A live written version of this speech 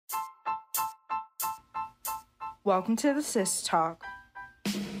Welcome to the Sis Talk.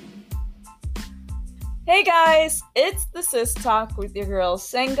 Hey guys, it's the Sis Talk with your girls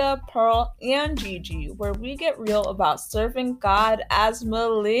Senga, Pearl, and Gigi, where we get real about serving God as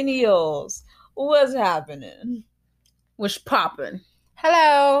millennials. What's happening? What's poppin'?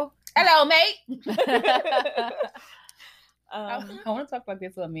 Hello. Hello, mate. I I want to talk like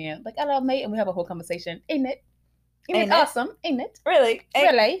this with a man. Like, hello, mate, and we have a whole conversation. Ain't it? Ain't it? Awesome? Ain't it? Really?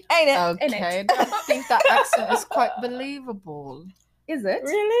 Really? Ain't it? Okay, I think that accent is quite believable. Is it?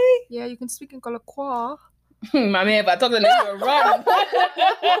 Really? Yeah, you can speak in Colloquia. My man, if I talk to them, you'll run.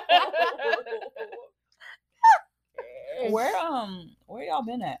 Where y'all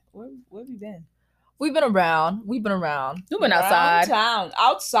been at? Where have you been? We've been around. You've been Around outside. town.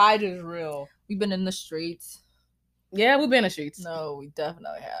 Outside is real. We've been in the streets. Yeah, we've been in the streets. No, we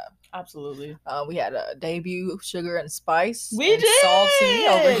definitely have. Absolutely. We had a debut Sugar and Spice. We and did. Salty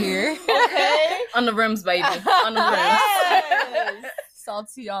over here. Okay. On the rims, baby. On the rims. Yes.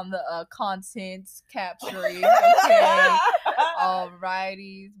 Salty on the content capturing. Okay.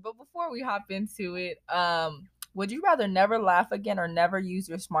 Alrighty. But before we hop into it, would you rather never laugh again or never use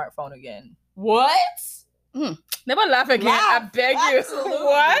your smartphone again? What? Never laugh again. Laugh. I beg you. Absolutely.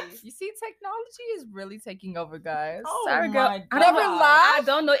 What? You see, technology is really taking over, guys. Oh Sorry, my girl. God. I never laugh. I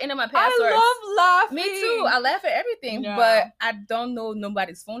don't know any of my passwords. I love laughing. Me too. I laugh at everything, Yeah. but I don't know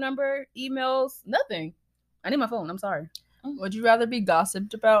nobody's phone number, emails, nothing. I need my phone. I'm sorry. Would you rather be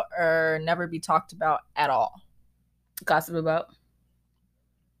gossiped about or never be talked about at all? Gossip about.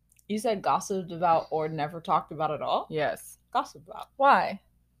 You said gossiped about or never talked about at all? Yes. Gossip about. Why?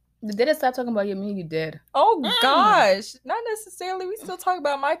 Did it stop talking about you? Me, you did. Oh Mm. gosh, not necessarily. We still talk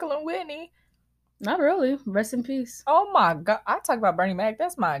about Michael and Whitney. Not really. Rest in peace. Oh my god, I talk about Bernie Mac.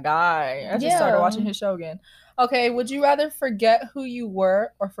 That's my guy. I just Yeah. started watching his show again. Okay, would you rather forget who you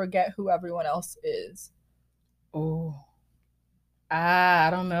were or forget who everyone else is? Oh. I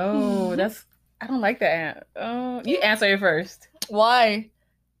don't know. I don't like that. You answer it first. Why?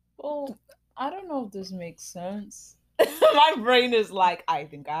 Well, I don't know if this makes sense. My brain is like, I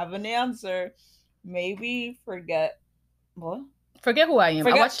think I have an answer. Maybe forget. What? Forget who I am.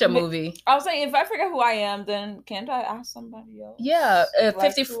 I Forget- watched a movie. I was saying, if I forget who I am, then can't I ask somebody else? Yeah, Like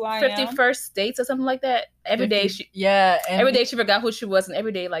 50 who I am? first dates or something like that. Every day she forgot who she was, and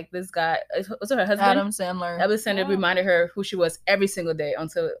every day like this guy was it her husband? Adam Sandler. Sandler reminded her who she was every single day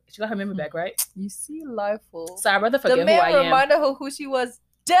until she got her memory back, right? You see, lifeful. So I'd rather forget The who man I am. reminded her who she was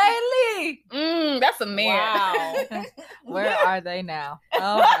daily. That's a man. Wow. Where are they now?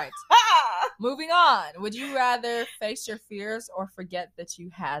 All right. Moving on. Would you rather face your fears or forget that you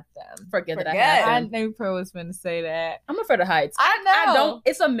had them? Forget that I Forget. had I them. knew Pro was going to say that. I'm afraid of heights. I know. I don't.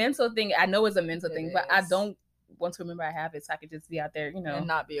 It's a mental thing. I know it's a mental It thing, but I is. don't want to remember I have it, so I could just be out there, And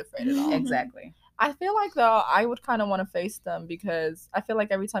not be afraid at all. Exactly. I feel like, though, I would kind of want to face them because I feel like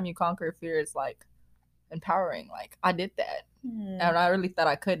every time you conquer a fear, it's like empowering. Like, I did that. And I really thought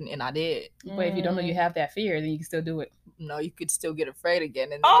I couldn't, and I did. But if you don't know you have that fear, then you can still do it. No, you could still get afraid again,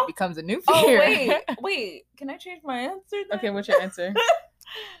 and then Oh. it becomes a new Oh, fear. wait. Can I change my answer then? Okay, what's your answer?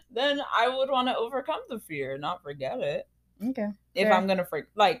 Then I would want to overcome the fear, not forget it. Okay. If Fair. I'm going to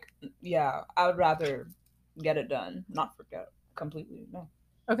I would rather get it done, not forget completely. No.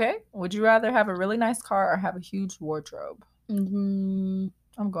 Okay. Would you rather have a really nice car or have a huge wardrobe? Mm-hmm.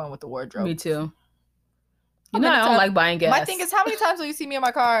 I'm going with the wardrobe. Me too. How You know, many I don't times- like buying gas. My thing is, how many times will you see me in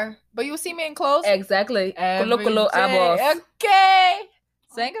my car? But you will see me in clothes? Exactly. Every Kolo day. eyeballs. Okay.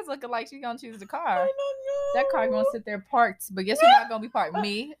 Sanga's looking like she's going to choose the car. That car going to sit there parked. But guess who's not going to be parked?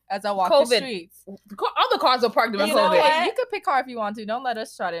 Me, as I walk the COVID. streets. All the cars are parked during You know COVID. what? You could pick car if you want to. Don't let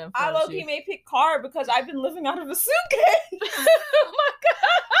us try to influence I low-key you. may pick car because I've been living out of a suitcase Oh my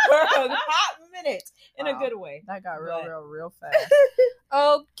for a hot minute in a Wow. good way. That got But- real fast.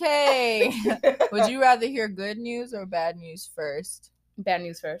 Okay. Would you rather hear good news or bad news first? Bad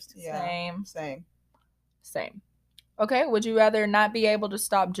news first. Yeah. Same. Okay. Would you rather not be able to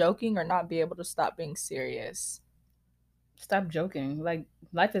stop joking or not be able to stop being serious? Stop joking. Like,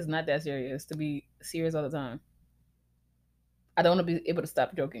 life is not that serious to be serious all the time. I don't want to be able to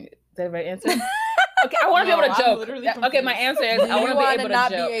stop joking. Is that the right answer? Okay, I want to No, be able to I'm joke. literally Okay, my confused. answer is Do I you want to want be to able to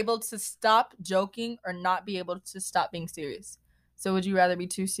not joke. be able to stop joking or not be able to stop being serious? So would you rather be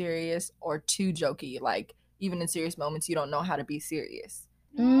too serious or too jokey? Like, even in serious moments, you don't know how to be serious.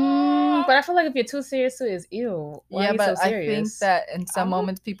 But I feel like if you're too serious, too, it's ew. Why yeah, are you but so I think serious? that in some I would-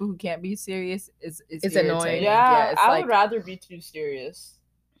 moments, people who can't be serious is It's annoying. irritating. Yeah, it's I like, would rather be too serious.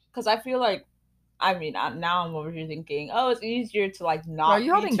 Because I feel like, now I'm over here thinking, oh, it's easier to like not. Are you be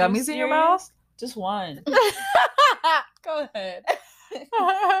holding too gummies in your serious. mouth? Just one. Go ahead.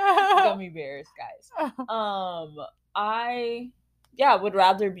 Go gummy bears, guys. I would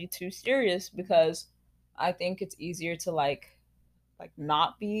rather be too serious because I think it's easier to like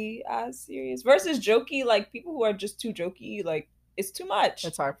not be as serious versus jokey. Like people who are just too jokey, like it's too much.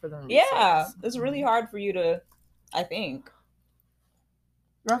 It's hard for them to be Yeah, serious. it's really hard for you to, I think.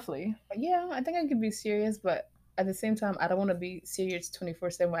 Roughly. Yeah, I think I could be serious, but at the same time, I don't want to be serious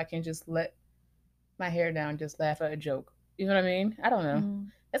 24/7 where I can just let my hair down, just laugh at a joke. You know what I mean? I don't know.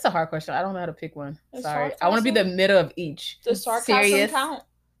 It's a hard question. I don't know how to pick one. Is Sorry. I want to be the middle of each. Does sarcasm count?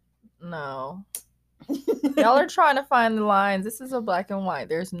 No. Y'all are trying to find the lines. This is a black and white.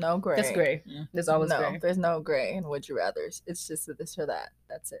 There's no gray. It's gray. There's always no, gray. There's no gray in would you rather. It's just a this or that.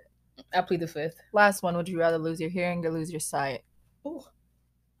 That's it. I plead the fifth. Last one. Would you rather lose your hearing or lose your sight? Ooh.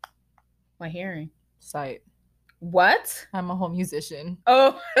 My hearing. Sight. What? I'm a whole musician.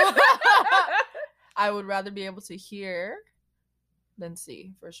 Oh. I would rather be able to hear than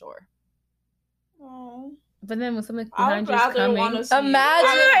see, for sure. Oh. But then when something behind you is coming,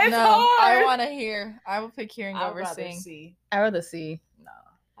 imagine. I want to hear. I would pick hearing over seeing. I'd rather see. No,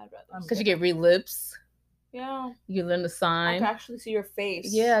 I'd rather because you get read lips. Yeah, you learn the sign. I can actually see your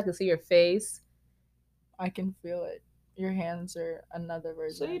face. Yeah, I can see your face. I can feel it. Your hands are another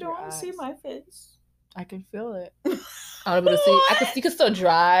version. So you don't want to see my face? I can feel it. I want to be able to see. You can still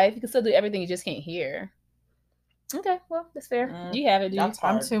drive. You can still do everything. You just can't hear. Okay, well, that's fair. You have it, dude.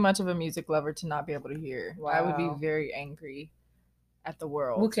 I'm too much of a music lover to not be able to hear. Wow. I would be very angry at the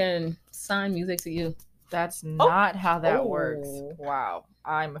world. Who can sign music to you? That's not how that works. Wow.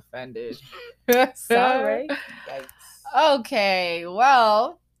 I'm offended. Sorry. Okay,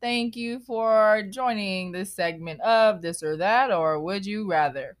 well, thank you for joining this segment of This or That, or Would You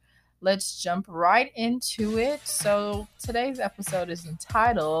Rather. Let's jump right into it. So today's episode is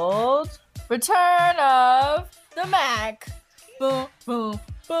entitled Return of the Mack. Boom, boom,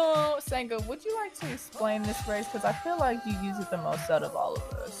 boom. Senga, would you like to explain this phrase? Because I feel like you use it the most out of all of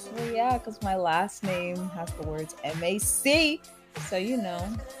us. Well, yeah, because my last name has the words M-A-C. So, you know,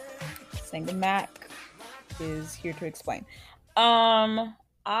 Senga Mack is here to explain.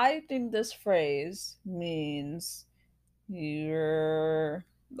 I think this phrase means you're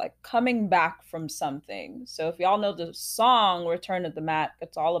like coming back from something. So if y'all know the song Return of the Mack,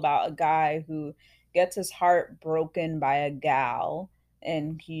 it's all about a guy who gets his heart broken by a gal,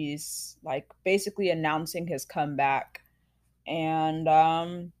 and he's like basically announcing his comeback. And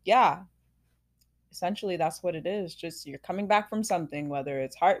essentially that's what it is. Just you're coming back from something, whether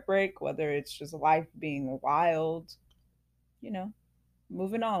it's heartbreak, whether it's just life being wild, you know,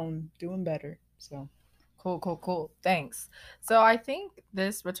 moving on, doing better. So Cool. Thanks. So I think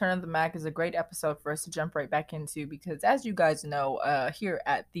this Return of the Mack is a great episode for us to jump right back into because, as you guys know, here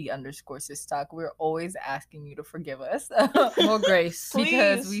at _Sis Talk, we're always asking you to forgive us. More grace.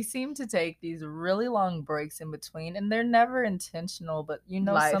 Because we seem to take these really long breaks in between, and they're never intentional, but you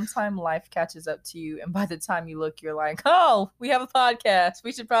know, sometimes life catches up to you, and by the time you look, you're like, oh, we have a podcast.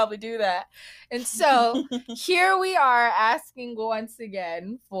 We should probably do that. And so here we are asking once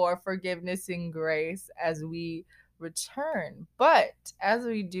again for forgiveness and grace as we return. But as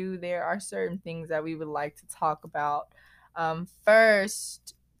we do, there are certain things that we would like to talk about.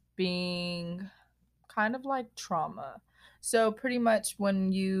 First being kind of like trauma. So pretty much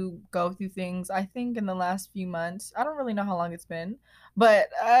when you go through things, I think in the last few months, I don't really know how long it's been, but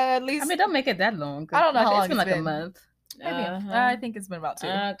at least... I mean, don't make it that long. I don't know how long it's been. A month. Maybe. I think it's been about 2.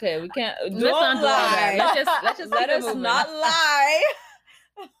 Okay, we can't... Let's not lie. Let's just let us not lie.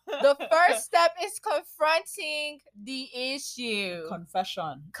 The first step is confronting the issue.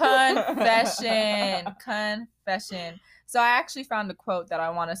 Confession. So I actually found a quote that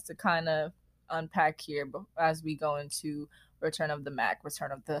I want us to kind of unpack here as we go into Return of the Mack,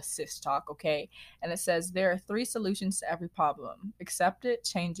 Return of the Sis Talk, okay? And it says, there are 3 solutions to every problem. Accept it,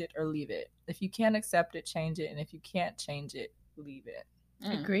 change it, or leave it. If you can't accept it, change it. And if you can't change it, leave it.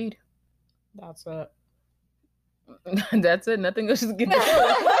 Agreed. That's it. That's it. Nothing else is good. Well,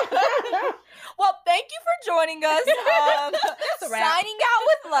 thank you for joining us. Signing out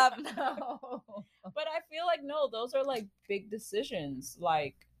with love. No. But I feel like, no, those are like big decisions.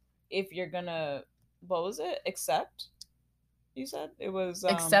 Like, if you're gonna, what was it? Accept? You said it was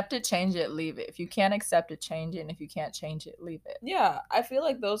accept it, change it, leave it. If you can't accept it, change it, and if you can't change it, leave it. Yeah, I feel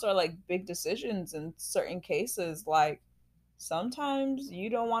like those are like big decisions in certain cases. Like, sometimes you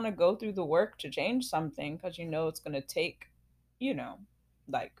don't want to go through the work to change something because you know it's going to take, you know,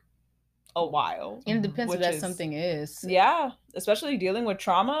 like a while. And it depends what that something is. Yeah, especially dealing with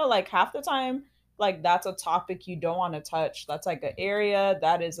trauma. Like half the time, like that's a topic you don't want to touch. That's like an area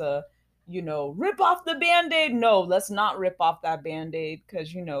that is a rip off the Band-Aid. No, let's not rip off that Band-Aid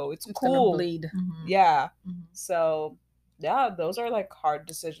because, it's gonna cool. bleed. Mhm. Yeah. Mhm. So, yeah, those are like hard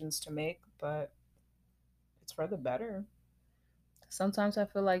decisions to make, but it's for the better. Sometimes I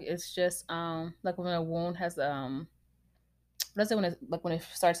feel like it's just like when a wound has let's say when it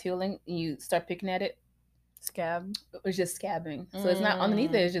starts healing, you start picking at it. Scab. It's just scabbing. So it's not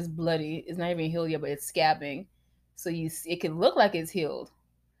underneath it. It's just bloody. It's not even healed yet, but it's scabbing. So it can look like it's healed,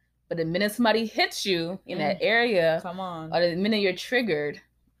 but the minute somebody hits you in that area, Come on, or the minute you're triggered,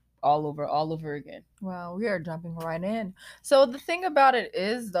 all over again. Wow, we are jumping right in. So the thing about it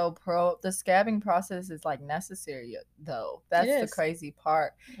is, though, the scabbing process is like necessary, though. That's the crazy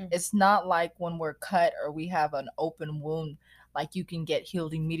part. Mm-hmm. It's not like when we're cut or we have an open wound, like you can get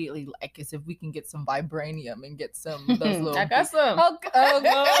healed immediately, like as if we can get some vibranium and get some those little. I got some.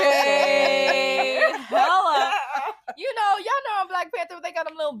 Okay. Hella. Y'all know in Black Panther they got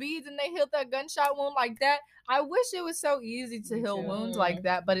them little beads and they healed that gunshot wound like that. I wish it was so easy to heal wounds like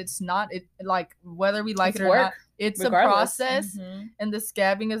that, but it's not. It like whether we like it or not, it's regardless. A process, and the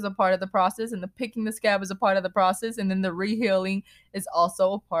scabbing is a part of the process, and the picking the scab is a part of the process, and then the rehealing is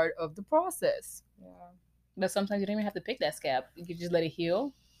also a part of the process. Yeah, but sometimes you don't even have to pick that scab. You can just let it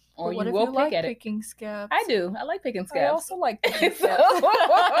heal, or you will pick at it. Picking scabs. I do. I like picking scabs. I also like picking scabs.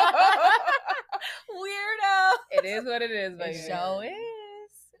 Weirdo. It is what it is, baby. It sure is.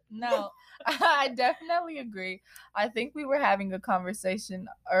 No, I definitely agree. I think we were having a conversation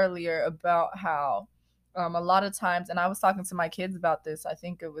earlier about how a lot of times, and I was talking to my kids about this, I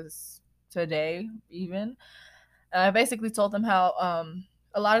think it was today even, and I basically told them how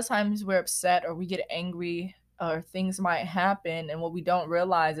a lot of times we're upset or we get angry or things might happen, and what we don't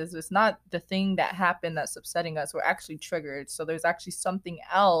realize is it's not the thing that happened that's upsetting us. We're actually triggered. So there's actually something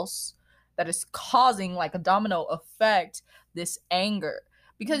else that is causing like a domino effect, this anger.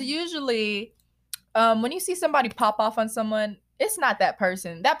 Because usually when you see somebody pop off on someone, it's not that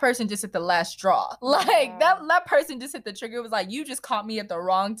person. That person just hit the last straw. Like that person just hit the trigger. It was like, you just caught me at the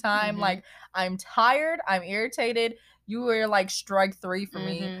wrong time. Like, I'm tired. I'm irritated. You were like strike 3 for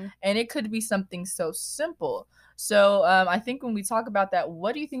me. And it could be something so simple. So I think when we talk about that,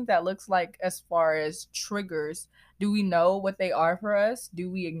 what do you think that looks like as far as triggers? Do we know what they are for us? Do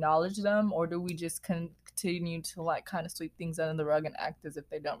we acknowledge them? Or do we just continue to like kind of sweep things under the rug and act as if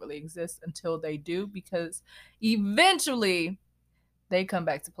they don't really exist until they do? Because eventually they come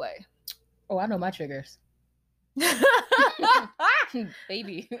back to play. Oh, I know my triggers.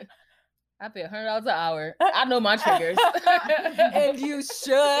 Baby. I pay $100 an hour. I know my triggers. And you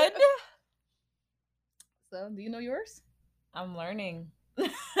should. So, do you know yours? I'm learning.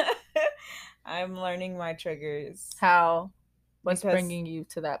 I'm learning my triggers. How? What's bringing you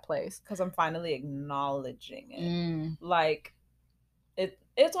to that place? Because I'm finally acknowledging it. Like,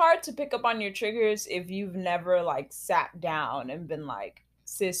 it's hard to pick up on your triggers if you've never, like, sat down and been like,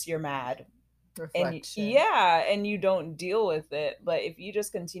 sis, you're mad. Reflection. And you don't deal with it. But if you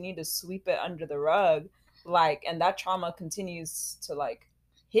just continue to sweep it under the rug, like, and that trauma continues to, like,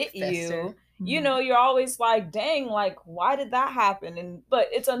 hit you, you're always like, dang, like, why did that happen? But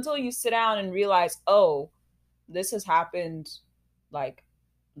it's until you sit down and realize, oh, this has happened, like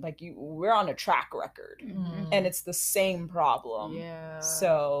we're on a track record, and it's the same problem. Yeah.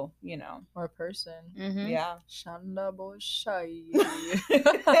 So, or person. Yeah. Shanda boy shy.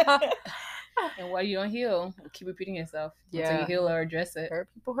 And while you don't heal, keep repeating yourself until you heal or address it.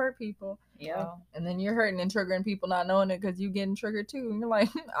 Hurt people. Yeah. Wow. And then you're hurting and triggering people not knowing it because you getting triggered too. And you're like,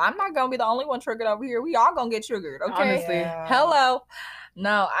 I'm not going to be the only one triggered over here. We all going to get triggered. Okay. Honestly. Yeah. Hello.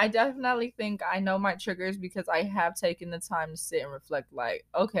 No, I definitely think I know my triggers because I have taken the time to sit and reflect like,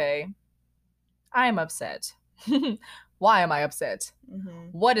 okay, I am upset. Why am I upset?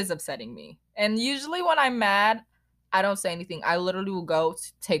 What is upsetting me? And usually when I'm mad, I don't say anything. I literally will go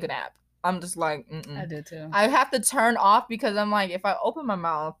take a nap. I'm just like, I do too. I have to turn off because I'm like, if I open my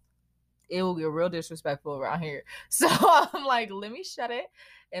mouth, it will get real disrespectful around here. So I'm like, let me shut it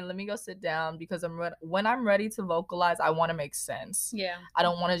and let me go sit down because when I'm ready to vocalize, I want to make sense. Yeah. I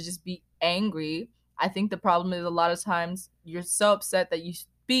don't want to just be angry. I think the problem is a lot of times you're so upset that you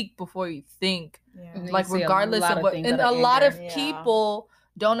speak before you think. Yeah. Like regardless of what, and a lot of people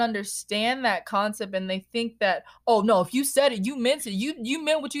don't understand that concept, and they think that, oh no, if you said it, you meant it. You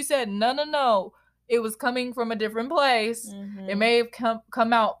meant what you said. No. It was coming from a different place. It may have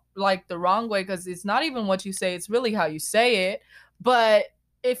come out like the wrong way because it's not even what you say, it's really how you say it. But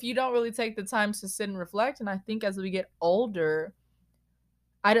if you don't really take the time to sit and reflect, and I think as we get older,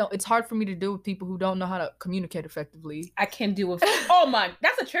 it's hard for me to deal with people who don't know how to communicate effectively. I can deal with oh my,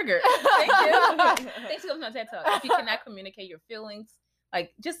 that's a trigger. Thank you. Thanks for coming on TED Talk. If you cannot communicate your feelings,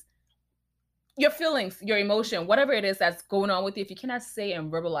 like just your feelings, your emotion, whatever it is that's going on with you, if you cannot say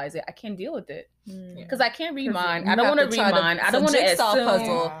and verbalize it, I can't deal with it. Because I can't read mine. I don't want to read mine. I don't want to assume.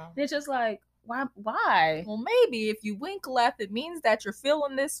 Puzzle. It's just like, why? Well, maybe if you wink left, it means that you're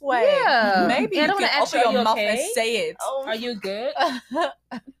feeling this way. Yeah. Maybe you can open your mouth and say it. Oh. Are you good?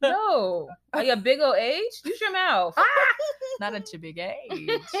 No. Are you a big old age? Use your mouth. Not at your big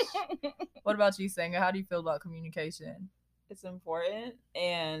age. What about you, Senga? How do you feel about communication? It's important,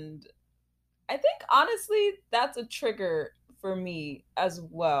 and I think honestly that's a trigger for me as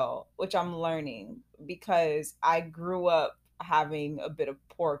well, which I'm learning because I grew up having a bit of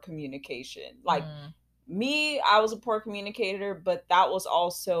poor communication. Like me, I was a poor communicator, but that was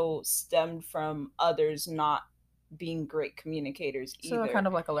also stemmed from others not being great communicators either. So kind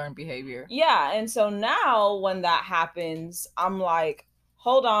of like a learned behavior. Yeah, and so now when that happens, I'm like,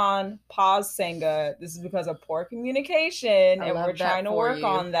 hold on, pause, Senga. This is because of poor communication, and we're trying to work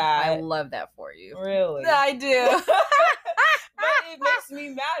on that. I love that for you. Really? I do. But it makes me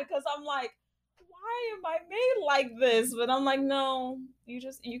mad because I'm like, why am I made like this? But I'm like, no, you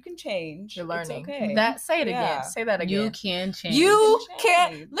can change. You're learning. It's okay. Say it again. Say that again. You can change. You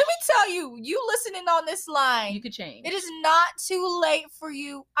can. Let me tell you, you listening on this line. You could change. It is not too late for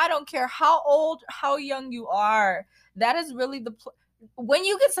you. I don't care how old, how young you are. That is really when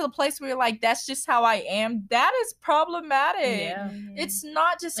you get to the place where you're like, that's just how I am, that is problematic. Yeah. It's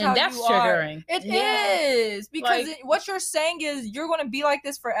not just and how that's you triggering. are. It is. Because what you're saying is you're going to be like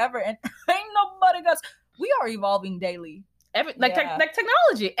this forever. And ain't nobody else. We are evolving daily. Like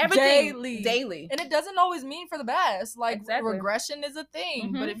technology. Everything. Daily. And it doesn't always mean for the best. Like regression is a thing.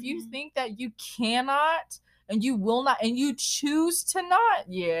 Mm-hmm. But if you think that you cannot and you will not and you choose to not,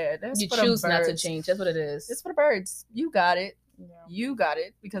 that's you for choose the birds. not to change. That's what it is. It's for the birds. You got it. Yeah. You got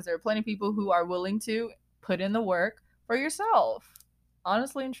it, because there are plenty of people who are willing to put in the work for yourself.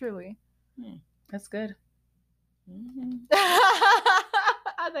 Honestly and truly. That's good. Mm-hmm.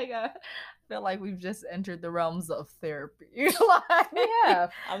 I feel like we've just entered the realms of therapy. Yeah.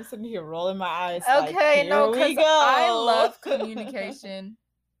 I'm sitting here rolling my eyes. Okay, no, because I love communication.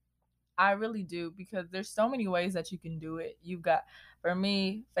 I really do, because there's so many ways that you can do it. You've got, for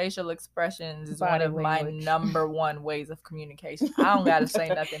me, facial expressions is one of my number one ways of communication. I don't gotta say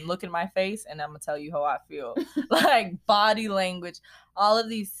nothing. Look in my face and I'm gonna tell you how I feel. Like body language, all of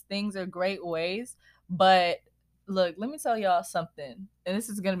these things are great ways. But look, let me tell y'all something, and this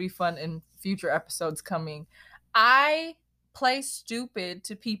is gonna be fun in future episodes coming. I play stupid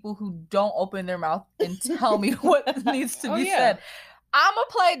to people who don't open their mouth and tell me what needs to be said. I'ma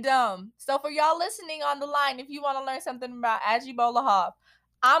play dumb. So for y'all listening on the line, if you want to learn something about Ajibola Hop,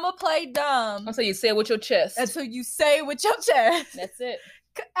 I'ma play dumb. So you say it with your chest. And so you say it with your chest. That's it.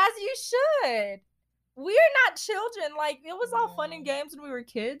 As you should. We are not children. Like, it was all fun and games when we were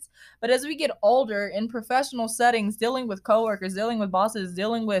kids. But as we get older in professional settings, dealing with coworkers, dealing with bosses,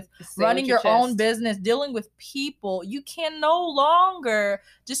 dealing with running your own business, dealing with people, you can no longer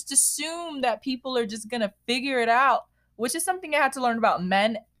just assume that people are just going to figure it out. Which is something I had to learn about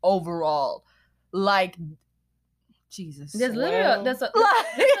men overall. Like, Jesus. There's literally,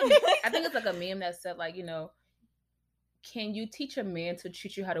 I think it's like a meme that said, like, can you teach a man to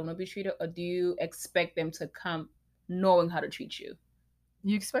treat you how they want to be treated, or do you expect them to come knowing how to treat you?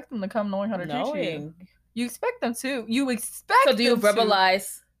 You expect them to come knowing how to treat you. You expect them to. So do you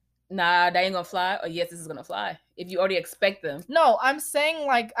verbalize, nah, that ain't gonna fly, or yes, this is gonna fly? If you already expect them. No, I'm saying,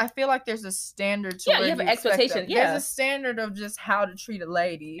 like, I feel like there's a standard to where you have an expectation. There's a standard of just how to treat a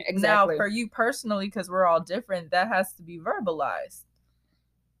lady. Exactly. Now, for you personally, because we're all different, that has to be verbalized.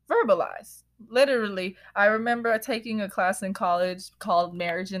 Literally, I remember taking a class in college called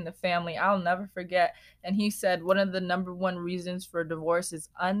Marriage in the Family. I'll never forget. And he said one of the number one reasons for divorce is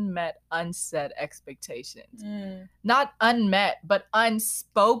unmet, unsaid expectations. Not unmet, but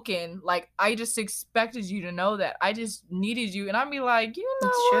unspoken. Like, I just expected you to know that. I just needed you. And I'd be like, you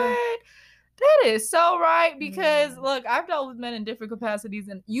know what? That is so right. Because, look, I've dealt with men in different capacities,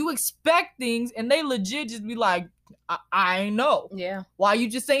 and you expect things, and they legit just be like, I know. Yeah. Why you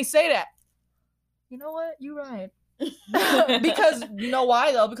just ain't say that? You know what? You're right. Because, you know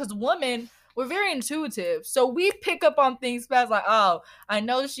why, though? Because women, we're very intuitive. So we pick up on things fast, like, oh, I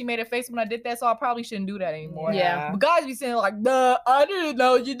know that she made a face when I did that, so I probably shouldn't do that anymore. Yeah. But guys be saying, like, nah, I didn't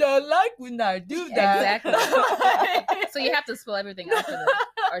know you don't like when I do that. Exactly. So you have to spill everything out for them,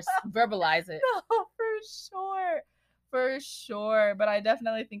 or verbalize it. No, for sure. But I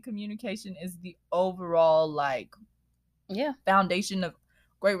definitely think communication is the overall, like, foundation of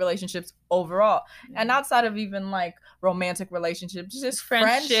great relationships overall. And outside of even like romantic relationships, just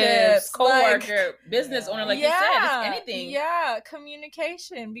friendships, co-worker, business owner, like you said, it's anything. Yeah,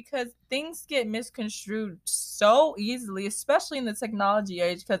 communication, because things get misconstrued so easily, especially in the technology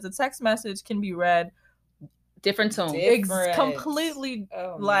age, because the text message can be read different tone, completely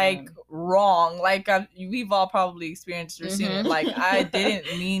wrong. Like we've all probably experienced or seen it. Like, I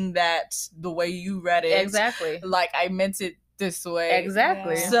didn't mean that the way you read it. Exactly. Like, I meant it this way.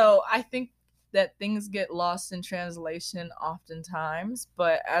 Exactly. Yeah. So I think that things get lost in translation oftentimes,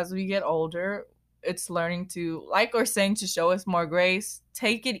 but as we get older, it's learning to, like we're saying, to show us more grace.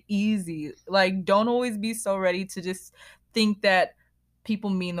 Take it easy. Like, don't always be so ready to just think that people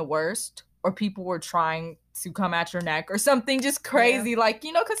mean the worst, or people were trying to come at your neck or something just crazy. Like,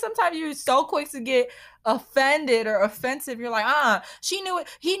 you know, because sometimes you're so quick to get offended or offensive. You're like, she knew it,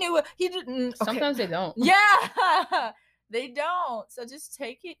 he knew it, he didn't. Okay. Sometimes they don't. Yeah. They don't. So just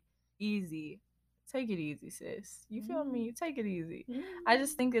take it easy. Take it easy, sis. You feel me? Take it easy. I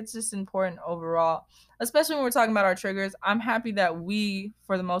just think it's just important overall, especially when we're talking about our triggers. I'm happy that we,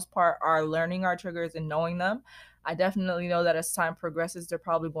 for the most part, are learning our triggers and knowing them. I definitely know that as time progresses, they're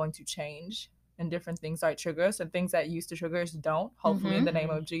probably going to change, and different things like trigger us, and things that used to trigger us don't. Hopefully, in the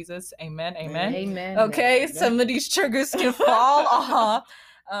name of Jesus. Amen. Amen. Amen. Okay, some of these triggers can fall off.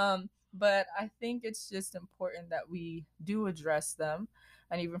 But I think it's just important that we do address them.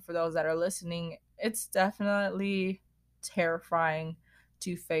 And even for those that are listening, it's definitely terrifying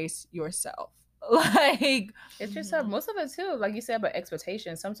to face yourself. Like, it's yourself. Most of it too, like you said, about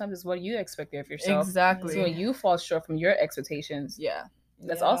expectations. Sometimes it's what you expect of yourself. Exactly. So when you fall short from your expectations,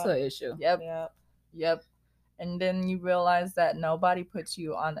 that's also an issue. Yep. And then you realize that nobody puts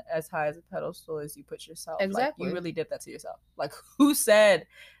you on as high as a pedestal as you put yourself. Exactly. Like, you really did that to yourself. Like, who said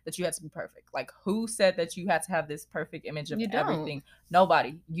that you had to be perfect? Like, who said that you had to have this perfect image of everything?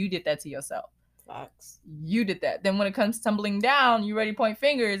 Nobody. You did that to yourself. Facts. You did that. Then when it comes tumbling down, you ready to point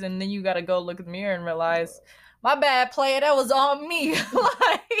fingers, and then you got to go look in the mirror and realize, my bad, player, that was on me. Like,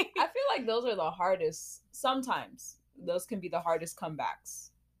 I feel like those are the hardest. Sometimes those can be the hardest comebacks.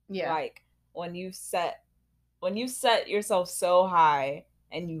 Yeah. Like, when you set yourself so high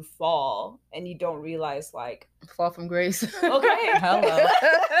and you fall and you don't realize, like, fall from grace. Okay. Hello.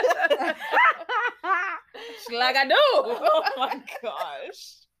 Like I do. Oh my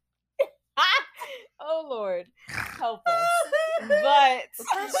gosh. Oh Lord, help us. But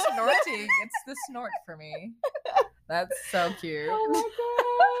it's snorting. It's the snort for me. That's so cute. Oh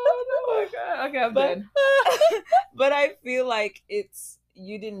my god. Okay, I'm done. But I feel like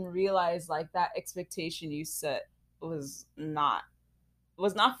you didn't realize, like, that expectation you set was not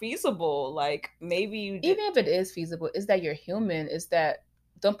feasible. Like, maybe you did. Even if it is feasible, is that you're human? Is that,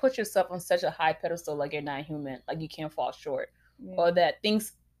 don't put yourself on such a high pedestal like you're not human, like you can't fall short, or that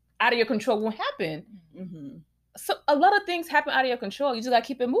things out of your control won't happen. So a lot of things happen out of your control. You just gotta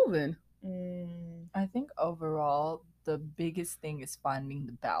keep it moving. I think overall the biggest thing is finding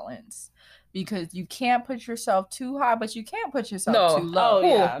the balance, because you can't put yourself too high, but you can't put yourself too low. Oh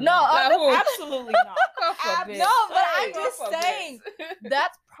yeah, absolutely not. No, but I'm just saying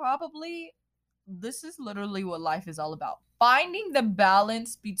this is literally what life is all about. Finding the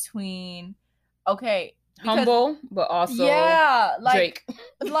balance between, okay, humble, but also like Drake.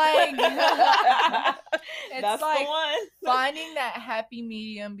 Like it's that's like the one. Finding that happy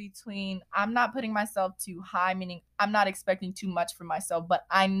medium between, I'm not putting myself too high, meaning I'm not expecting too much for myself, but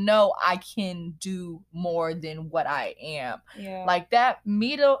I know I can do more than what I am. Yeah. Like that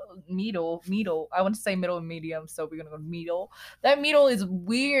middle. I want to say middle and medium, so we're gonna go middle. That middle is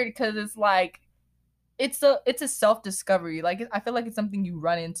weird because it's like, it's a self-discovery. Like, I feel like it's something you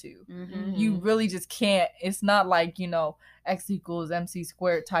run into. You really just can't. It's not like, X equals MC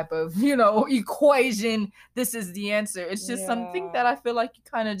squared type of, equation. This is the answer. It's just something that I feel like you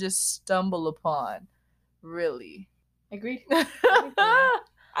kind of just stumble upon. Really. Agreed. I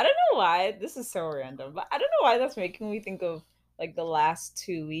don't know why. This is so random, but I don't know why that's making me think of, like, the last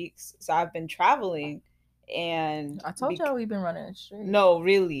 2 weeks. So I've been traveling, and I told y'all we've been running it straight. No,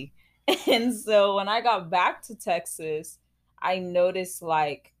 really. And so when I got back to Texas, I noticed,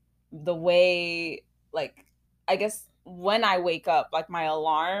 like, the way, like, I guess when I wake up, like, my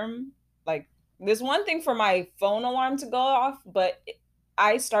alarm, like, there's one thing for my phone alarm to go off, but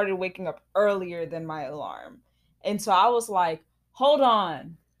I started waking up earlier than my alarm. And so I was like, hold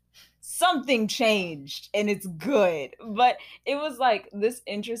on, something changed and it's good. But it was like this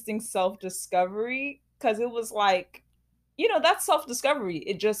interesting self-discovery, because it was like, that's self-discovery.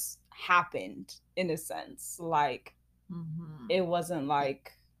 It just happened in a sense. Like, it wasn't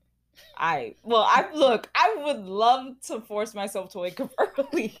like I would love to force myself to wake up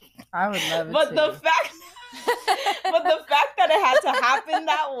early. I would love it But too. the fact that it had to happen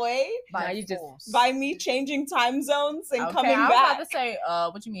that way by me changing time zones and coming I was back. about to say,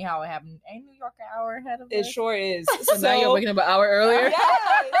 what you mean how it happened? Ain't New York an hour ahead of us? It sure is. So now you're waking up an hour earlier?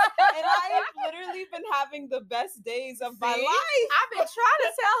 Yes. And I've literally been having the best days of my life. I've been trying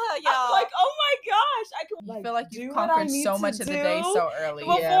to tell her, y'all. I'm like, oh my gosh, I can you feel like do you've what I conquered need so to much of the do day so early.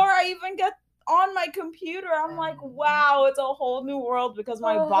 before I even get on my computer. I'm like, wow, it's a whole new world because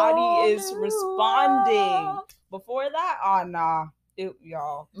my body is responding. Before that, nah.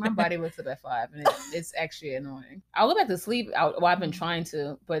 Y'all. My body wakes up at 5 and it's actually annoying. I'll go back to sleep. I've been trying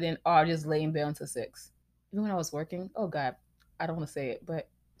to, but then I'll just lay in bed until 6. Even when I was working, oh God, I don't want to say it, but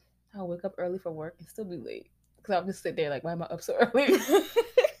I'll wake up early for work and still be late. Because I'll just sit there like, why am I up so early?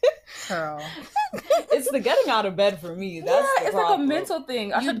 Girl. It's the getting out of bed for me. That's the problem. Like a mental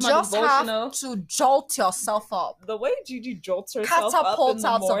thing. You just have to jolt yourself up. The way Gigi jolts herself up in the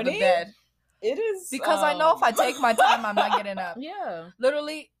out morning, of the bed. It is because I know if I take my time, I'm not getting up. Yeah.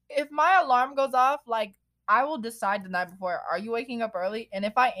 Literally, if my alarm goes off, like I will decide the night before, are you waking up early? And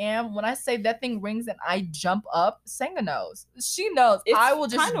if I am, when I say that thing rings and I jump up, Senga knows. She knows. I will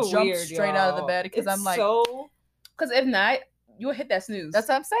just jump straight out of the bed because I'm like, because if not, you'll hit that snooze. That's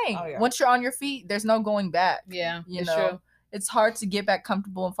what I'm saying. Oh, yeah. Once you're on your feet, there's no going back. Yeah, you know, true. It's hard to get back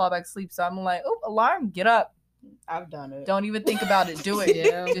comfortable and fall back asleep. So I'm like, oh, alarm, get up. I've done it. Don't even think about it. Do it.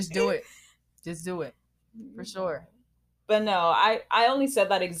 Yeah. Just do it. Just do it. For sure. But no, I only said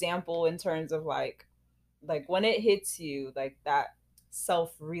that example in terms of like when it hits you, like that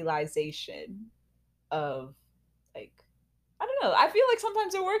self-realization of like, I don't know. I feel like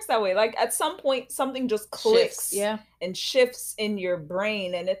sometimes it works that way. Like at some point something just clicks and shifts in your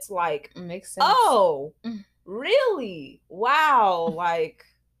brain and it's like, makes sense. Oh, really? Wow. Like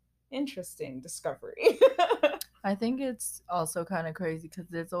interesting discovery. I think it's also kind of crazy because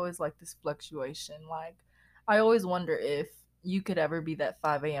there's always like this fluctuation. Like I always wonder if you could ever be that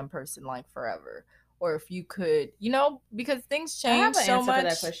 5 a.m. person like forever. Or if you could, you know, because things change so much. I have an answer for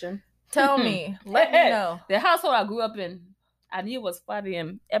that question. Tell me. Let me know. The household I grew up in, I knew it was 5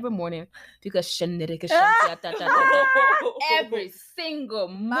 a.m. every morning because every single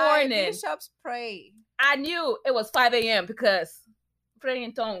morning. My bishops pray. I knew it was 5 a.m. because praying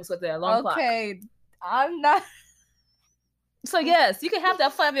in tongues with the alarm clock. Okay, I'm not. So yes, you can have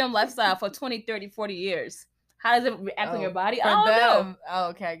that 5 a.m. lifestyle for 20, 30, 40 years. How does it react on your body? I don't know. Oh,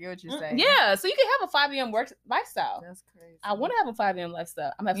 okay, I get what you're saying. Yeah, so you can have a 5 a.m. work lifestyle. That's crazy. I want to have a 5 a.m.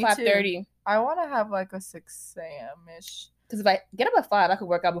 lifestyle. I'm at 5:30. I want to have like a 6 a.m.-ish. Because if I get up at 5, I could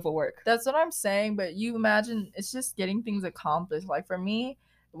work out before work. That's what I'm saying, but you imagine it's just getting things accomplished. Like for me,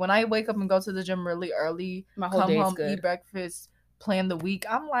 when I wake up and go to the gym really early, my whole day is good. Eat breakfast, plan the week,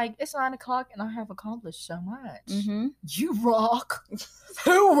 I'm like, it's 9 o'clock and I have accomplished so much. Mm-hmm. You rock.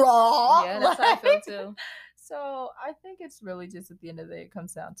 You rock. Yeah, that's how I feel too. So I think it's really just at the end of the day, it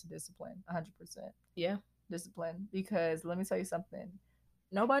comes down to discipline, 100%. Yeah, discipline. Because let me tell you something.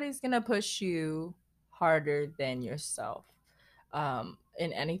 Nobody's going to push you harder than yourself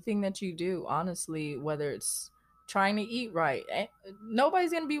in anything that you do, honestly, whether it's trying to eat right.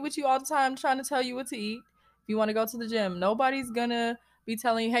 Nobody's going to be with you all the time trying to tell you what to eat. If you want to go to the gym, nobody's going to be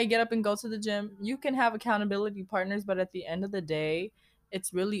telling you, hey, get up and go to the gym. You can have accountability partners, but at the end of the day,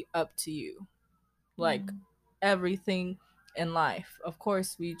 it's really up to you. Like everything in life. Of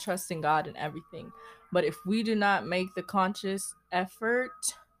course, we trust in God and everything. But if we do not make the conscious effort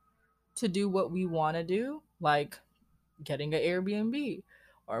to do what we want to do, like getting an Airbnb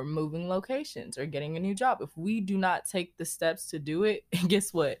or moving locations or getting a new job, if we do not take the steps to do it,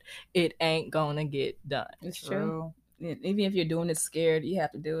 guess what? It ain't gonna get done. It's true. Even if you're doing it scared, you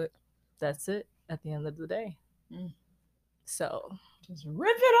have to do it. That's it at the end of the day. So just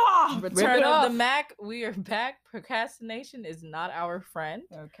rip it off. Return of the Mack. We are back. Procrastination is not our friend.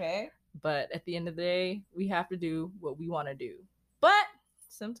 Okay. But at the end of the day, we have to do what we want to do. But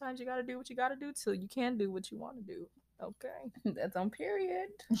sometimes you got to do what you got to do till you can do what you want to do. Okay. That's on period.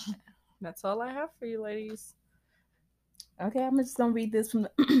 That's all I have for you, ladies. Okay, I'm just going to read this from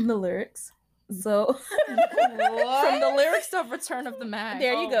the lyrics. So, from the lyrics of Return of the Mack.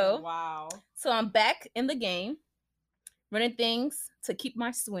 There you go. Wow. So I'm back in the game, running things to keep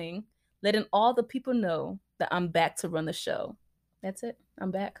my swing, letting all the people know that I'm back to run the show. That's it.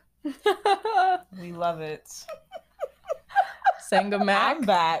 I'm back. We love it. Senga Mack. I'm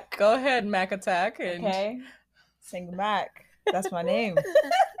back. Go ahead, Mack Attack. Okay. Senga Mack. That's my name.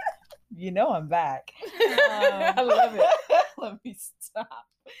 You know I'm back. I love it. Let me stop.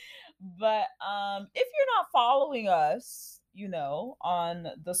 But if you're not following us on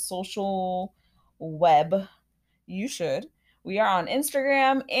the social web, you should. We are on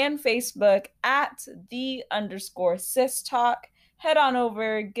Instagram and Facebook at _Sis Talk. Head on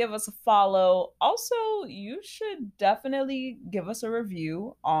over, give us a follow. Also, you should definitely give us a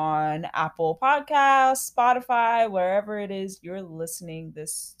review on Apple Podcasts, Spotify, wherever it is you're listening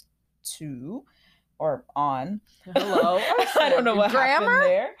this to or on. Hello. I don't know what Grammar?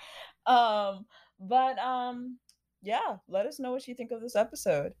 happened there. Yeah, let us know what you think of this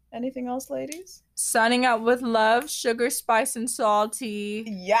episode. Anything else, ladies? Signing out with love, sugar, spice, and salty.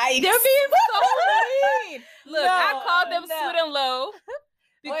 Yikes. They're being so mean. Look, I called them No. sweet and low.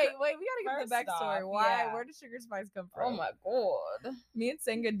 Wait, we gotta give the First backstory. off, Why? yeah. Where did sugar spice come from? Oh my god. Me and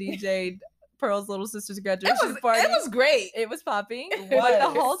Senga DJ'd Pearl's little sister's graduation party. It was great. It was popping. It But the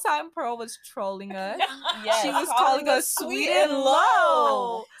was. whole time Pearl was trolling us. Yes, She was calling us sweet and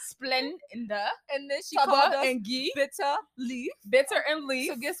low. Splendid And then she Taba called us and ghee. bitter leaf. Bitter and leaf.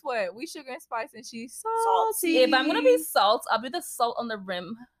 So guess what? We sugar and spice and she's Salty. salty. If I'm gonna be salt, I'll be the salt on the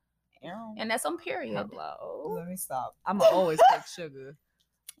rim. Ew. And that's on period. Hello. Let me stop. I'm always pick sugar.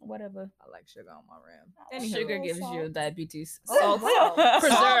 Whatever. I like sugar on my rim. Anywho. Sugar gives you diabetes. Oh, Salt wow. Salt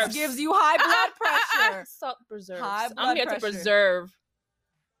preserves. gives you high blood pressure. Salt preserves. High I'm blood here pressure. to preserve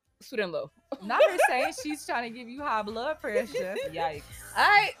sweet and low. Not her saying she's trying to give you high blood pressure. Yikes. All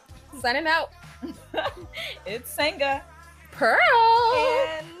right, signing out. It's Senga. Pearl.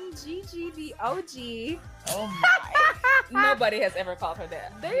 And Gigi the OG. Oh my. Nobody has ever called her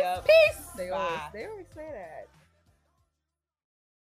that. Yep. Peace. They Bye. always say that.